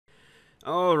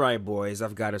Alright boys,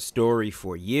 I've got a story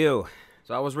for you.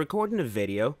 So I was recording a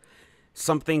video,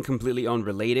 something completely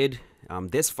unrelated.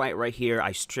 This fight right here,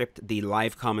 I stripped the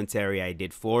live commentary I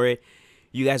did for it.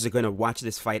 You guys are going to watch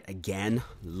this fight again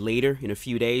later in a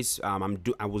few days.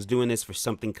 I was doing this for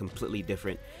something completely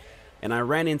different. And I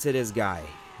ran into this guy.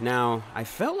 Now, I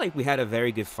felt like we had a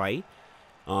very good fight.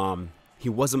 He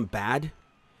wasn't bad.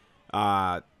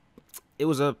 It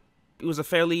was a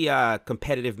fairly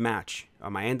competitive match.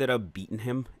 I ended up beating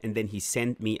him, and then he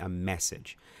sent me a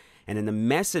message. And in the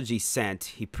message he sent,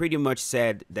 he pretty much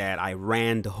said that I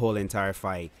ran the whole entire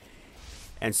fight.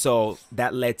 And so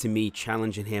that led to me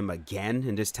challenging him again.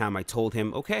 And this time I told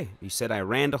him, okay, you said I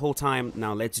ran the whole time.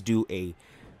 Now let's do a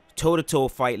toe-to-toe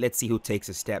fight. Let's see who takes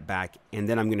a step back. And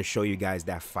then I'm going to show you guys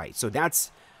that fight. So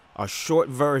that's a short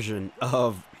version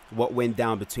of what went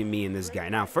down between me and this guy.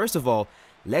 Now, first of all,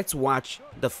 let's watch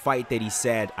the fight that he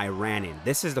said I ran in.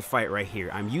 This is the fight right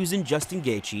here. I'm using Justin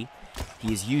Gaethje.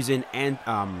 He is using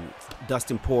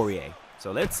Dustin Poirier.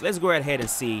 So let's go ahead and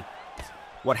see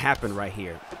what happened right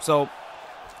here. So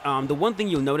the one thing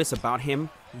you'll notice about him,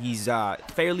 he's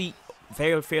fairly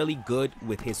good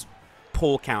with his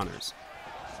pull counters.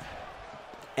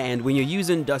 And when you're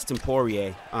using Dustin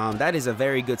Poirier, that is a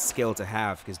very good skill to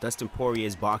have, because Dustin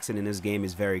Poirier's boxing in this game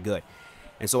is very good.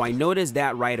 And so I noticed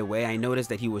that right away. I noticed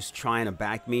that he was trying to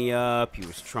back me up. He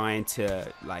was trying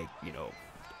to, like,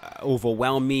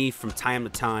 overwhelm me from time to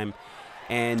time.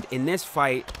 And in this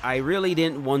fight, I really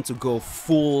didn't want to go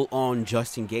full on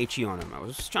Justin Gaethje on him. I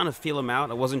was just trying to feel him out.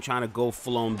 I wasn't trying to go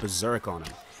full on berserk on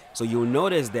him. So you'll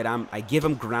notice that I give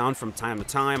him ground from time to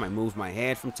time. I move my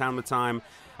head from time to time.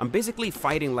 I'm basically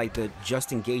fighting like the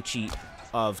Justin Gaethje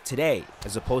of today,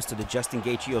 as opposed to the Justin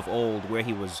Gaethje of old, where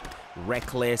he was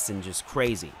reckless and just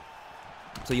crazy.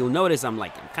 So you'll notice I'm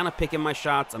kind of picking my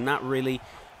shots. I'm not really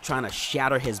trying to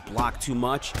shatter his block too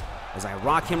much, as I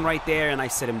rock him right there and I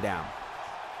sit him down.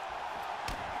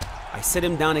 I sit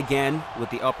him down again with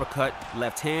the uppercut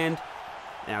left hand.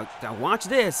 Now watch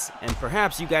this, and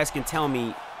perhaps you guys can tell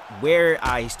me where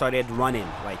I started running,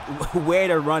 like where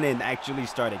the running actually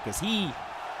started, because he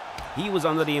was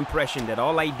under the impression that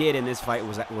all I did in this fight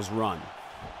was run.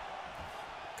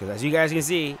 Because as you guys can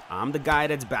see, I'm the guy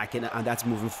that's backing, that's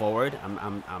moving forward.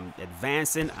 I'm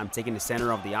advancing. I'm taking the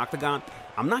center of the octagon.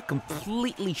 I'm not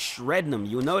completely shredding him.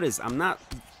 You'll notice I'm not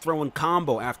throwing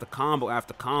combo after combo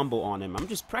after combo on him. I'm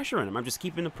just pressuring him. I'm just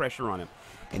keeping the pressure on him.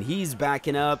 And he's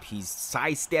backing up. He's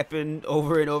sidestepping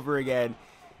over and over again.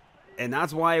 And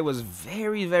that's why it was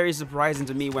very, very surprising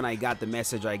to me when I got the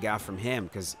message I got from him.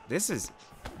 Because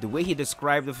the way he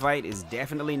described the fight is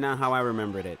definitely not how I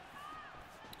remembered it.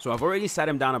 So I've already sat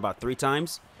him down about 3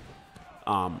 times.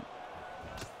 Right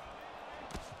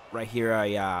here,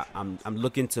 I'm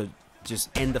looking to just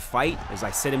end the fight as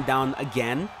I sit him down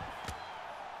again.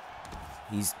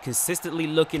 He's consistently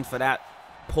looking for that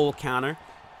pull counter.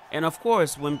 And of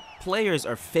course, when players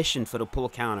are fishing for the pull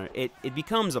counter, it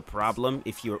becomes a problem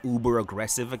if you're uber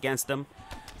aggressive against them.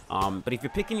 But if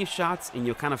you're picking your shots and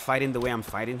you're kind of fighting the way I'm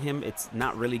fighting him, it's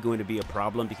not really going to be a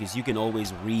problem, because you can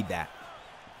always read that.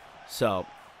 So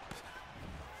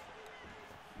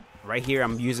right here,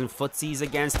 I'm using footsies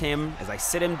against him as I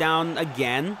sit him down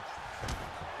again.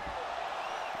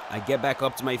 I get back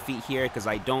up to my feet here because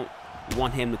I don't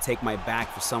want him to take my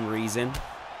back for some reason.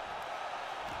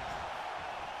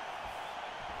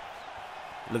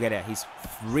 Look at that. He's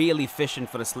really fishing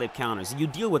for the slip counters. You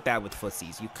deal with that with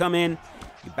footsies. You come in,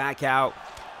 you back out,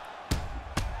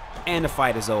 and the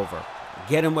fight is over.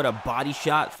 Get him with a body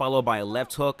shot followed by a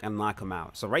left hook and knock him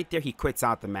out. So right there, he quits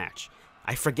out the match.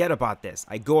 I forget about this.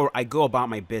 I go about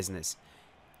my business.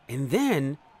 And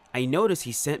then I notice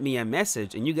he sent me a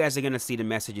message, and you guys are going to see the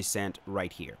message he sent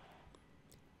right here.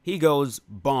 He goes,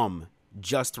 "Bum,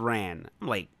 just ran." I'm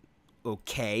like,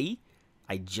 okay,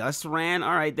 I just ran?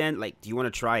 All right then, like, do you want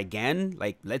to try again?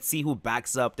 Like, let's see who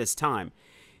backs up this time.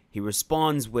 He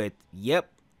responds with,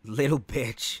 "Yep, little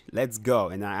bitch, let's go."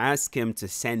 And I ask him to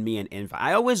send me an invite.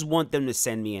 I always want them to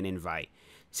send me an invite.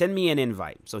 Send me an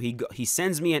invite. So he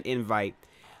sends me an invite.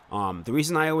 The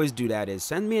reason I always do that is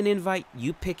send me an invite.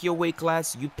 You pick your weight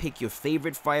class. You pick your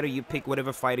favorite fighter. You pick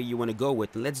whatever fighter you want to go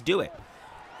with. And let's do it.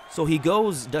 So he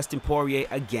goes Dustin Poirier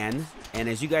again. And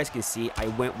as you guys can see, I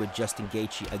went with Justin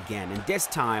Gaethje again. And this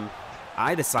time,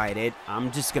 I decided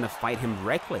I'm just going to fight him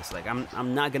reckless. Like,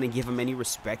 I'm not going to give him any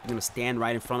respect. I'm going to stand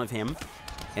right in front of him.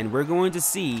 And we're going to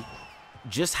see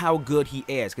just how good he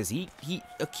is, because he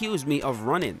accused me of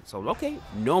running. So, okay,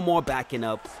 no more backing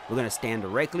up. We're going to stand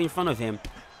directly in front of him.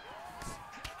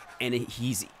 And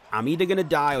I'm either going to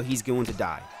die or he's going to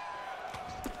die.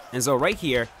 And so right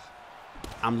here,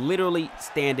 I'm literally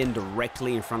standing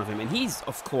directly in front of him. And he's,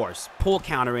 of course, pull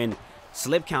countering,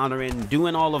 slip countering,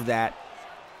 doing all of that.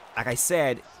 Like I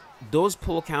said, those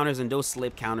pull counters and those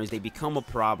slip counters, they become a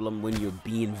problem when you're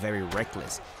being very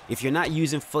reckless. If you're not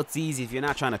using footsies, if you're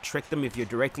not trying to trick them, if you're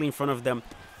directly in front of them,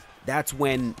 that's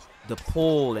when the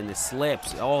pull and the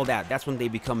slips, all that, that's when they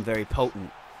become very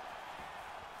potent.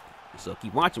 So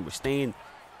keep watching. We're staying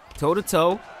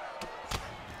toe-to-toe.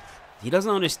 He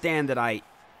doesn't understand that I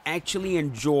actually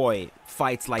enjoy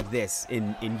fights like this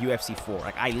in UFC 4.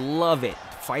 Like, I love it.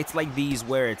 Fights like these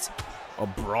where it's a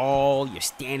brawl, you're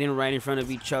standing right in front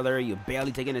of each other, you're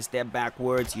barely taking a step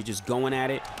backwards, you're just going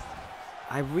at it.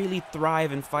 I really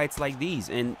thrive in fights like these,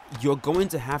 and you're going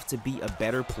to have to be a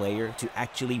better player to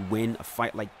actually win a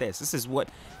fight like this. This is what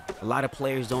a lot of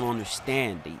players don't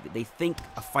understand. They think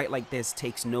a fight like this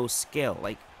takes no skill.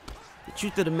 Like, the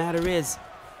truth of the matter is,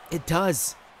 it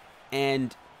does.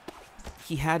 And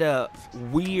he had a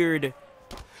weird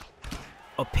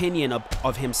opinion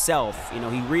of himself. You know,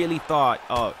 he really thought,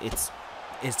 oh, it's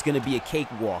going to be a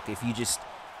cakewalk if you just,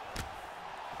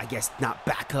 I guess, not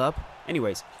back up.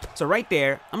 Anyways, so right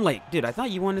there, I'm like, dude, I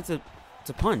thought you wanted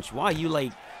to punch. Why are you,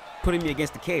 like, putting me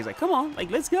against the cage? Like, come on,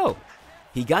 like, let's go.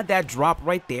 He got that drop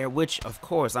right there, which, of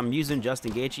course, I'm using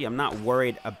Justin Gaethje. I'm not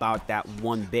worried about that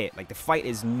one bit. Like, the fight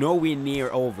is nowhere near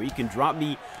over. You can drop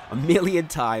me a million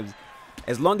times.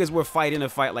 As long as we're fighting a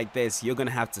fight like this, you're going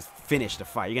to have to finish the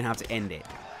fight. You're going to have to end it.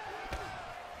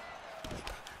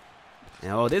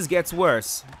 And, oh, this gets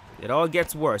worse. It all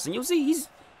gets worse. And you'll see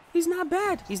he's not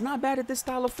bad. He's not bad at this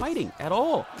style of fighting at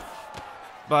all.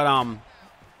 But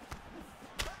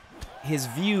his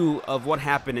view of what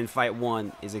happened in fight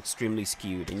 1 is extremely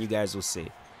skewed, and you guys will see.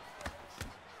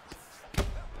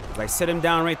 If I sit him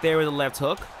down right there with a left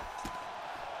hook,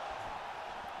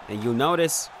 and you'll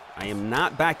notice I am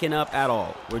not backing up at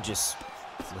all. We're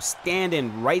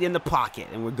standing right in the pocket,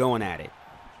 and we're going at it.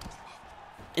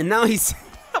 And now he's,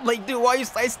 I'm like, dude, why are you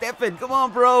sidestepping? Come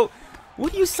on, bro. Why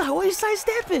are you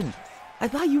sidestepping? I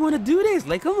thought you want to do this.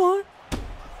 Like, come on.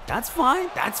 That's fine.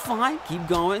 That's fine. Keep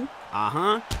going.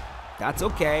 Uh-huh. That's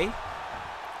okay.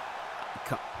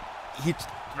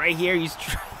 Right here, he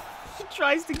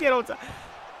tries to get on top.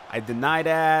 I deny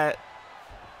that.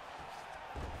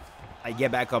 I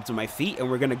get back up to my feet, and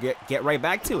we're going to get right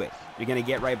back to it. You're going to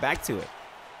get right back to it.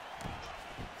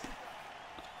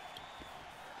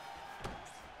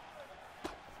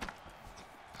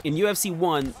 In UFC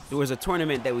 1, there was a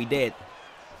tournament that we did.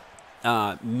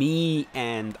 Me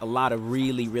and a lot of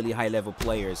really, really high-level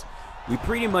players. We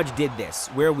pretty much did this,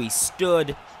 where we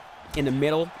stood in the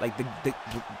middle. Like,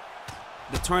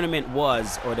 the tournament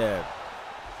was, or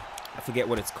I forget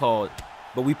what it's called.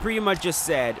 But we pretty much just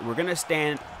said, we're going to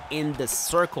stand in the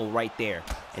circle right there,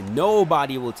 and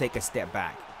nobody will take a step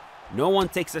back. No one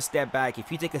takes a step back.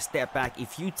 If you take a step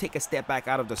back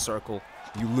out of the circle,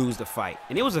 you lose the fight.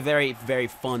 And it was a very, very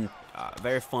fun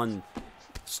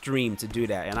stream to do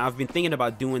that, and I've been thinking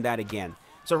about doing that again.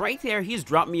 So right there, he's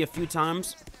dropped me a few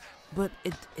times, but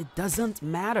it doesn't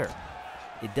matter.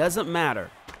 It doesn't matter.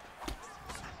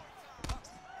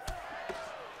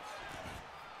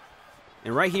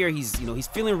 And right here, he's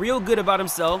feeling real good about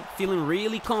himself, feeling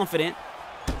really confident.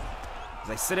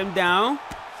 As I sit him down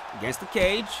against the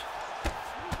cage.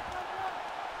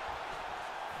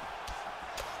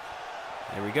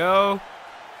 There we go.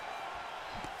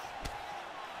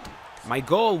 My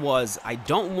goal was, I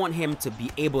don't want him to be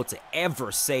able to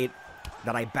ever say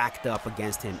that I backed up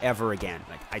against him ever again.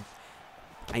 Like,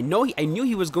 I knew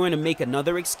he was going to make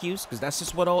another excuse, because that's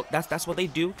just that's what they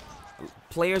do.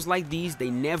 Players like these, they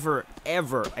never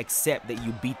ever accept that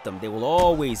you beat them. They will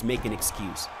always make an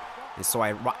excuse. And so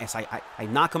I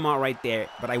knock him out right there,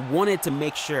 but I wanted to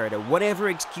make sure that whatever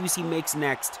excuse he makes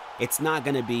next, it's not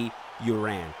going to be you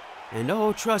ran. And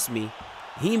oh, trust me,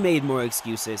 he made more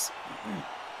excuses.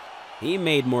 He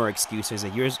made more excuses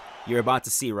that you're about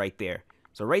to see right there.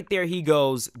 So right there he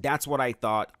goes, that's what I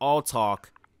thought, all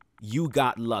talk, you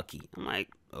got lucky. I'm like,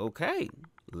 okay,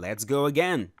 let's go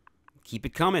again. Keep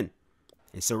it coming.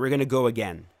 And so we're going to go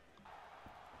again.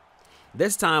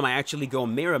 This time I actually go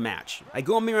mirror match. I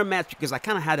go mirror match because I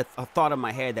kind of had a thought in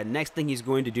my head that next thing he's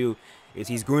going to do is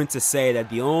he's going to say that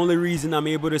the only reason I'm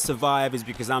able to survive is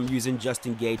because I'm using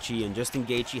Justin Gaethje, and Justin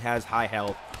Gaethje has high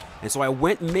health. And so I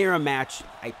went mirror match.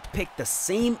 I picked the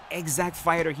same exact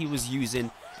fighter he was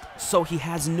using, so he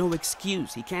has no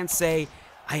excuse. He can't say,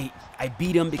 I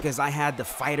beat him because I had the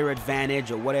fighter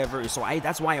advantage or whatever. So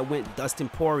that's why I went Dustin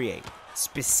Poirier,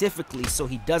 specifically so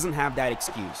he doesn't have that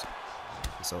excuse.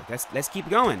 So let's keep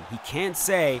going. He can't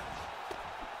say,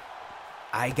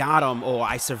 I got him or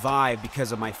I survived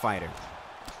because of my fighter.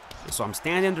 So I'm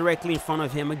standing directly in front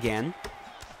of him again.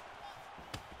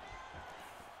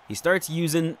 He starts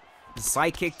using the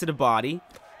side kick to the body.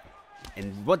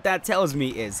 And what that tells me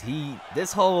is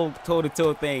this whole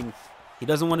toe-to-toe thing, he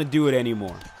doesn't want to do it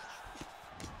anymore.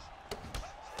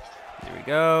 There we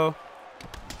go.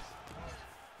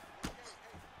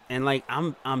 And like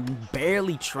I'm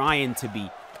barely trying to be.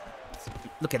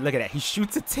 Look at that. He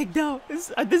shoots a takedown.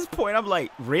 At this point, I'm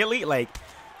like, really? Like,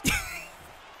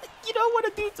 you don't want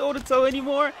to do toe-to-toe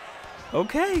anymore?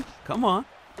 Okay, come on.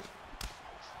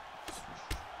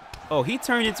 Oh, he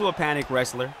turned into a panic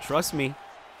wrestler. Trust me.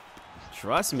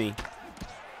 Trust me.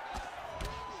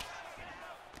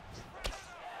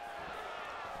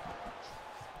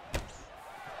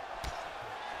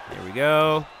 There we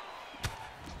go.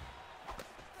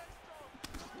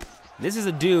 This is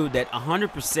a dude that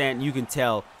 100% you can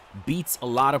tell beats a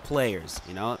lot of players,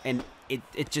 you know? And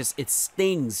it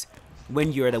stings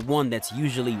when you're the one that's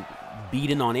usually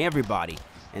beating on everybody.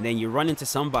 And then you run into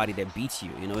somebody that beats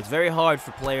you. You know, it's very hard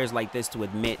for players like this to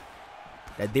admit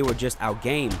that they were just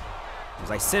outgamed. As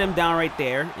I sit him down right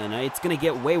there, and it's going to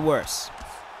get way worse.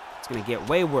 It's going to get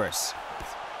way worse.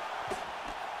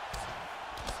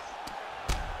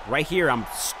 Right here, I'm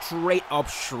straight up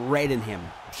shredding him.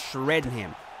 Shredding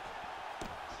him.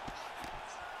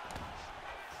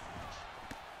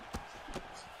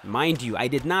 Mind you, I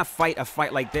did not fight a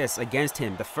fight like this against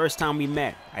him the first time we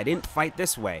met. I didn't fight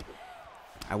this way.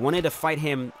 I wanted to fight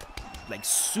him like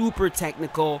super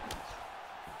technical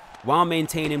while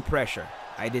maintaining pressure.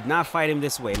 I did not fight him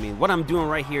this way. I mean, what I'm doing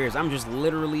right here is I'm just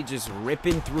literally just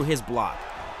ripping through his block.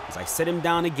 As I sit him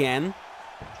down again,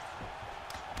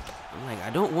 I'm like, I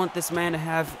don't want this man to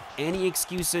have any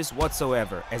excuses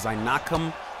whatsoever as I knock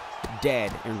him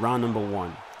dead in round number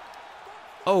 1.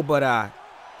 Oh, but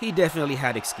he definitely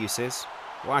had excuses.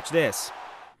 Watch this.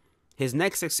 His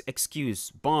next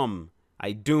excuse, bum,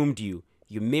 I doomed you.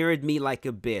 You mirrored me like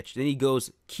a bitch. Then he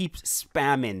goes, keeps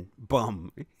spamming,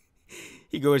 bum.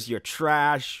 He goes, you're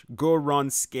trash, go run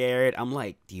scared. I'm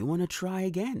like, do you want to try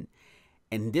again?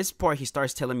 And this part, he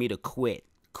starts telling me to quit.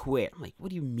 Quit. I'm like, what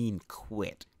do you mean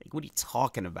quit? Like, what are you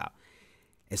talking about?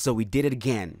 And so we did it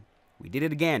again. We did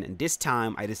it again. And this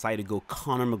time, I decided to go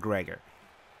Conor McGregor.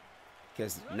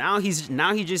 Because now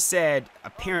he just said,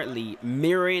 apparently,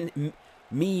 mirroring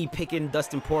me picking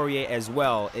Dustin Poirier as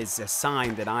well is a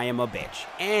sign that I am a bitch.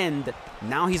 And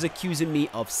now he's accusing me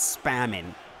of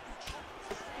spamming.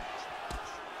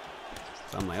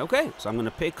 So I'm like, okay, so I'm going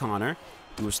to pick Conor.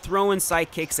 He was throwing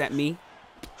side kicks at me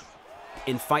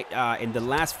in the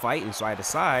last fight, and so I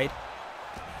decide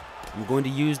I'm going to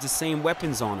use the same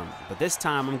weapons on him. But this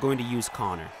time, I'm going to use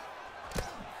Conor.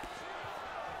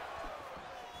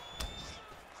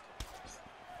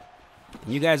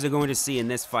 You guys are going to see in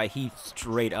this fight, he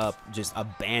straight up just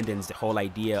abandons the whole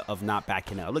idea of not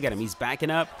backing up. Look at him. He's backing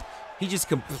up. He just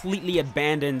completely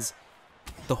abandons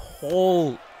the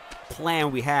whole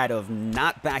plan we had of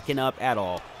not backing up at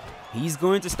all. He's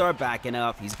going to start backing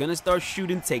up. He's going to start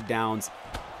shooting takedowns.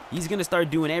 He's going to start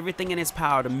doing everything in his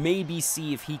power to maybe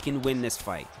see if he can win this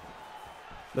fight.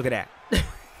 Look at that.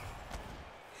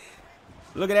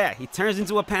 Look at that. He turns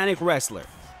into a panic wrestler.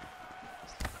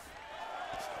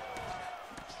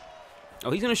 Oh,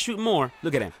 he's going to shoot more.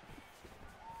 Look at him.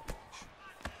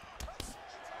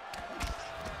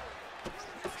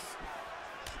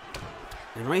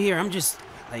 And right here, I'm just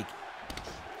like,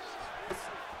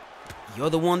 you're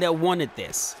the one that wanted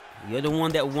this. You're the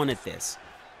one that wanted this.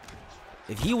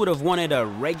 If he would have wanted a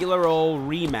regular old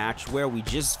rematch where we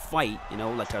just fight, you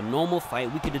know, like a normal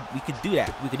fight, we could do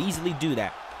that. We could easily do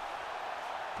that.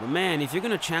 But man, if you're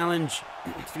going to challenge,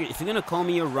 if you're going to call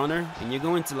me a runner and you're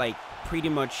going to like pretty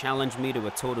much challenge me to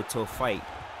a toe-to-toe fight,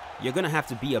 you're going to have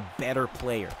to be a better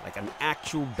player, like an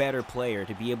actual better player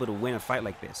to be able to win a fight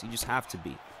like this. You just have to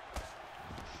be.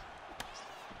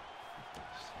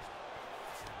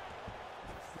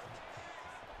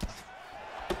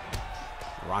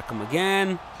 Rock him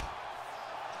again.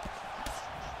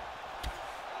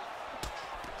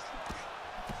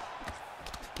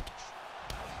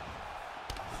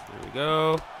 There we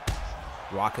go.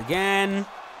 Rock again.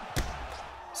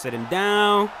 Sit him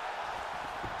down.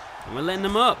 And we're letting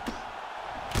him up.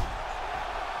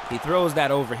 He throws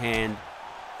that overhand.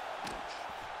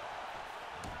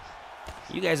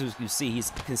 You guys will see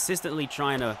he's consistently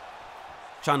trying to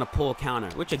pull counter,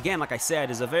 which again, like I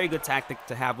said, is a very good tactic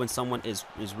to have when someone is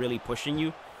really pushing you.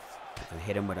 You can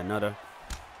hit him with another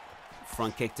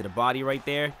front kick to the body right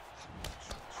there.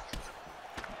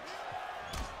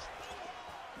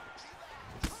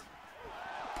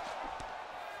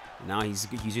 Now he's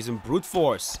using brute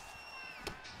force.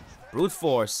 Brute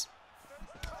force.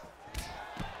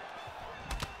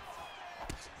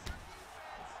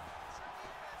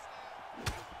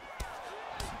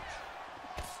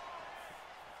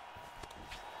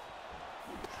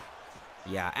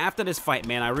 Yeah, after this fight,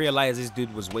 man, I realized this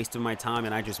dude was wasting my time,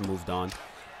 and I just moved on.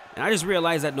 And I just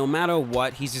realized that no matter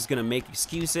what, he's just gonna make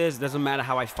excuses. Doesn't matter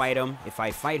how I fight him. If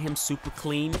I fight him super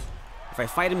clean,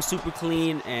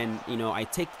 and, you know, I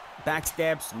take back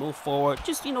steps, move forward,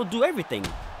 just, you know, do everything.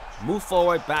 Move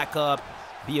forward, back up,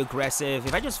 be aggressive.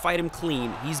 If I just fight him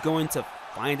clean, he's going to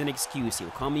find an excuse. He'll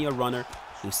call me a runner.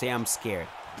 He'll say I'm scared.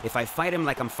 If I fight him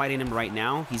like I'm fighting him right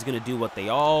now, he's gonna do what they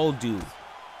all do.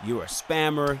 You're a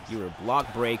spammer, you're a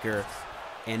block breaker,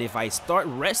 and if I start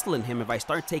wrestling him, if I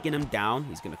start taking him down,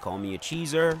 he's going to call me a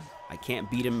cheeser. I can't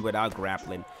beat him without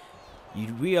grappling. You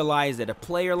realize that a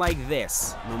player like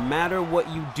this, no matter what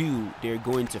you do, they're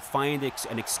going to find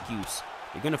an excuse.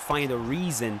 They're going to find a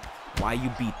reason why you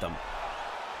beat them.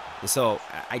 And so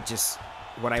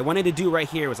what I wanted to do right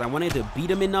here was I wanted to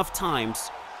beat him enough times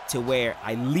to where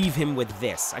I leave him with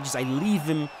this. I leave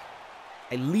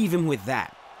him with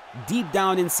that. Deep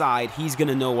down inside, he's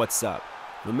gonna know what's up.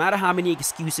 No matter how many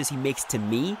excuses he makes to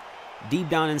me, deep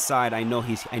down inside, I know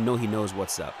he knows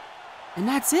what's up. And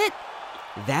that's it.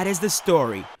 That is the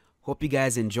story. Hope you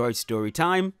guys enjoyed story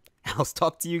time. I'll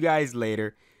talk to you guys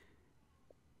later.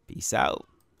 Peace out.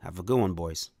 Have a good one,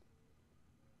 boys.